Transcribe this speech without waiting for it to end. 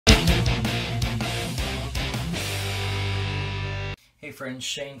Hey friends,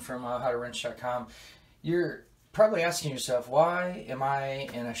 Shane from howtowrench.com. You're probably asking yourself, why am I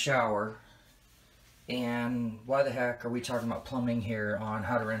in a shower and why the heck are we talking about plumbing here on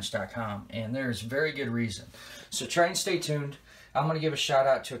howtowrench.com? And there's very good reason. So try and stay tuned. I'm going to give a shout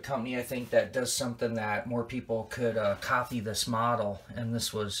out to a company I think that does something that more people could copy this model, and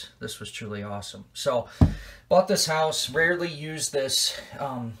this was truly awesome. So bought this house, rarely use this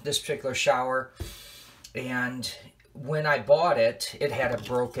this particular shower, and when I bought it, it had a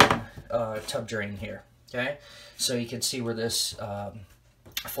broken tub drain here. Okay, so you can see where this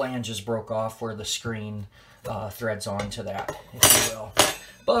flange is broke off, where the screen threads onto that, if you will.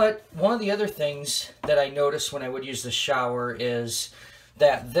 But one of the other things that I noticed when I would use the shower is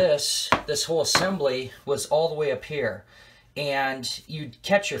that this whole assembly was all the way up here, and you'd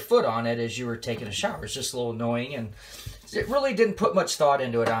catch your foot on it as you were taking a shower. It's just a little annoying, and it really didn't put much thought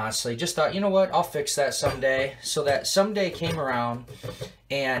into it, honestly. Just thought, you know what, I'll fix that someday. So that someday came around,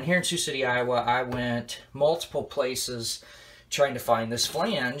 and here in Sioux City, Iowa, I went multiple places trying to find this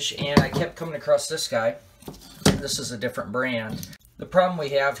flange, and I kept coming across this guy. This is a different brand. The problem we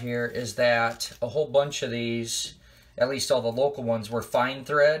have here is that a whole bunch of these, at least all the local ones, were fine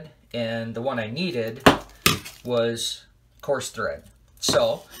thread, and the one I needed was coarse thread.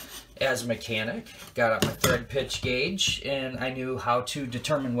 So, as a mechanic, got out my thread pitch gauge, and I knew how to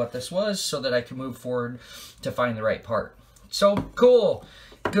determine what this was so that I could move forward to find the right part. So, cool.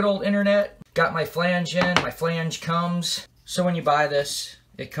 Good old internet. Got my flange in. My flange comes. So when you buy this,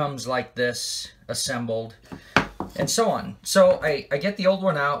 it comes like this, assembled, and so on. So I get the old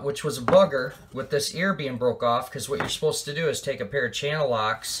one out, which was a bugger with this ear being broke off, because what you're supposed to do is take a pair of channel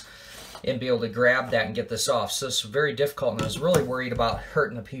locks and be able to grab that and get this off. So it's very difficult, and I was really worried about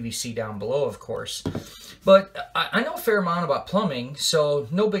hurting the PVC down below, of course. But I know a fair amount about plumbing, so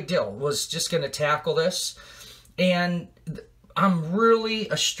no big deal. Was just going to tackle this, and I'm really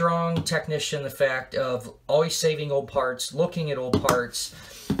a strong technician in the fact of always saving old parts, looking at old parts,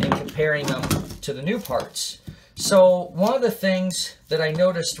 and comparing them to the new parts. So one of the things that I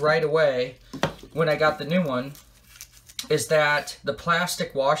noticed right away when I got the new one is that the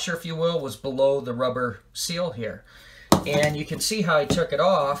plastic washer, if you will, was below the rubber seal here. And you can see how I took it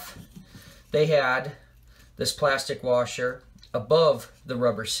off. They had this plastic washer above the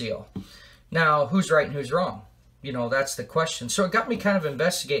rubber seal. Now, who's right and who's wrong? You know, that's the question. So it got me kind of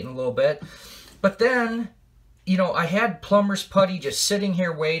investigating a little bit. But then, you know, I had plumber's putty just sitting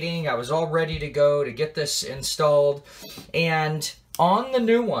here waiting. I was all ready to go to get this installed. And on the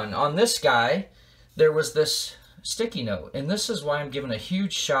new one, on this guy, there was this sticky note. And this is why I'm giving a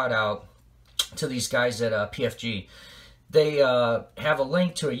huge shout out to these guys at PFG. They have a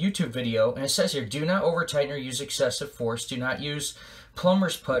link to a YouTube video, and it says here, do not over tighten or use excessive force. Do not use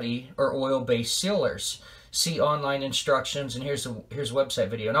plumber's putty or oil-based sealers. See online instructions, and here's a website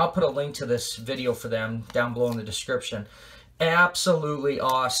video. And I'll put a link to this video for them down below in the description. Absolutely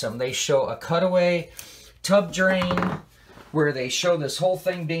awesome. They show a cutaway tub drain where they show this whole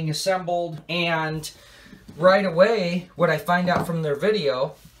thing being assembled, and right away, what I find out from their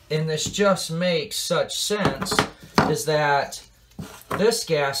video, and this just makes such sense, is that this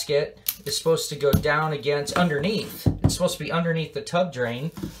gasket is supposed to go down against, underneath. It's supposed to be underneath the tub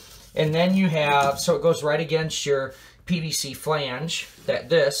drain. And then you have, so it goes right against your PVC flange,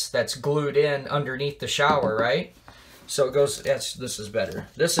 that's glued in underneath the shower, right? So it goes, this is better.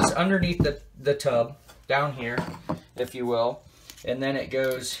 This is underneath the tub, down here, if you will. And then it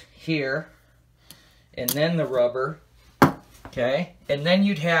goes here, and then the rubber, okay? And then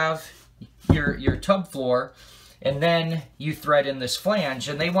you'd have your tub floor, and then you thread in this flange,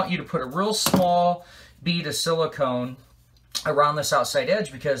 and they want you to put a real small bead of silicone around this outside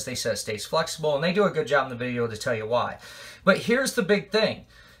edge because they said it stays flexible, and they do a good job in the video to tell you why. But here's the big thing.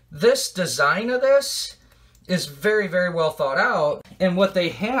 This design of this is very, very well thought out, and what they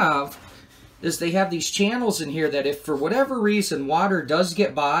have is they have these channels in here that if for whatever reason water does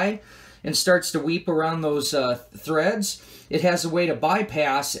get by and starts to weep around those threads, it has a way to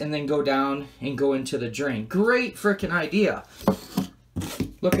bypass and then go down and go into the drain. Great freaking idea.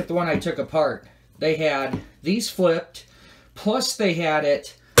 Look at the one I took apart. They had these flipped, plus they had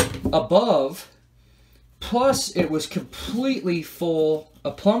it above, plus it was completely full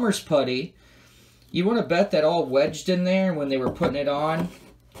of plumber's putty. You want to bet that all wedged in there when they were putting it on,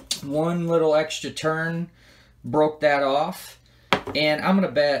 one little extra turn broke that off. And I'm going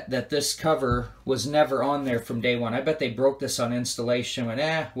to bet that this cover was never on there from day one. I bet they broke this on installation and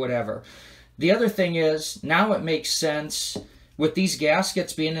went, whatever. The other thing is, now it makes sense with these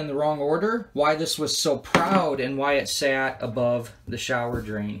gaskets being in the wrong order, why this was so proud and why it sat above the shower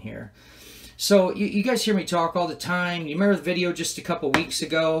drain here. So you guys hear me talk all the time. You remember the video just a couple weeks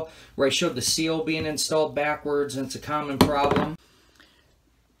ago where I showed the seal being installed backwards, and it's a common problem?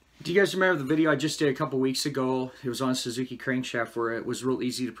 Do you guys remember the video I just did a couple weeks ago? It was on a Suzuki crankshaft where it was real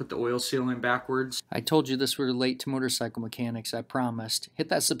easy to put the oil seal in backwards. I told you this would relate to motorcycle mechanics, I promised. Hit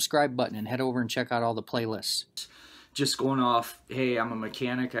that subscribe button and head over and check out all the playlists. Just going off, hey, I'm a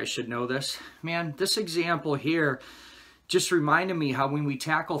mechanic, I should know this. Man, this example here just reminded me how when we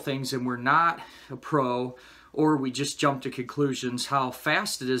tackle things and we're not a pro, or we just jump to conclusions, how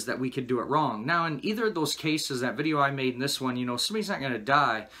fast it is that we could do it wrong. Now, in either of those cases, that video I made and this one, somebody's not going to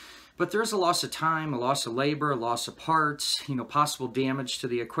die, but there's a loss of time, a loss of labor, a loss of parts, possible damage to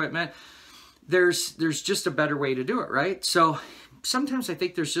the equipment. There's just a better way to do it, right? So sometimes I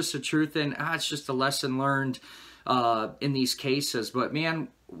think there's just a truth in, it's just a lesson learned in these cases. But man,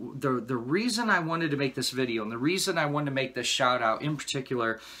 the reason I wanted to make this video and the reason I wanted to make this shout out in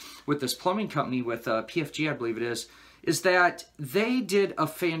particular with this plumbing company, with PFG I believe it is that they did a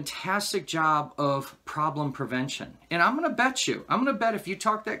fantastic job of problem prevention. And I'm going to bet if you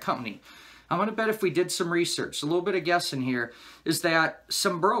talk to that company, I'm going to bet if we did some research, a little bit of guessing here, is that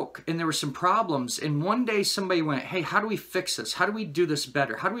some broke and there were some problems. And one day somebody went, hey, how do we fix this? How do we do this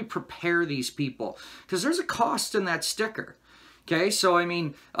better? How do we prepare these people? Because there's a cost in that sticker. Okay, so I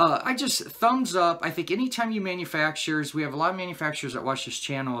mean, I just thumbs up. I think anytime you manufacturers, we have a lot of manufacturers that watch this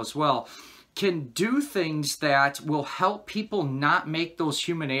channel as well, can do things that will help people not make those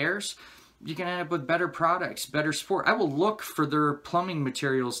human errors, you can end up with better products, better support. I will look for their plumbing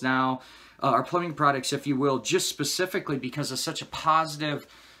materials now, or plumbing products, if you will, just specifically because of such a positive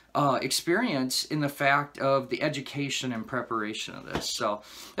experience in the fact of the education and preparation of this. So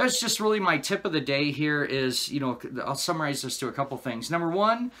that's just really my tip of the day here is, I'll summarize this to a couple things. Number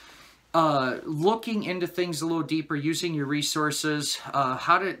one, looking into things a little deeper, using your resources,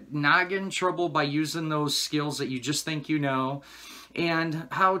 how to not get in trouble by using those skills that you just think you know, and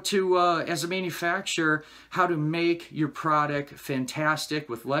how to, as a manufacturer, how to make your product fantastic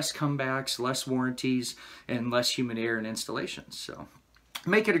with less comebacks, less warranties, and less human error in installations. So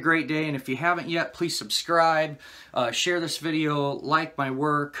make it a great day, and if you haven't yet, please subscribe, share this video, like my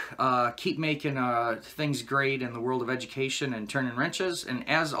work, keep making things great in the world of education and turning wrenches, and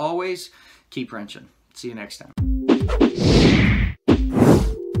as always, keep wrenching. See you next time.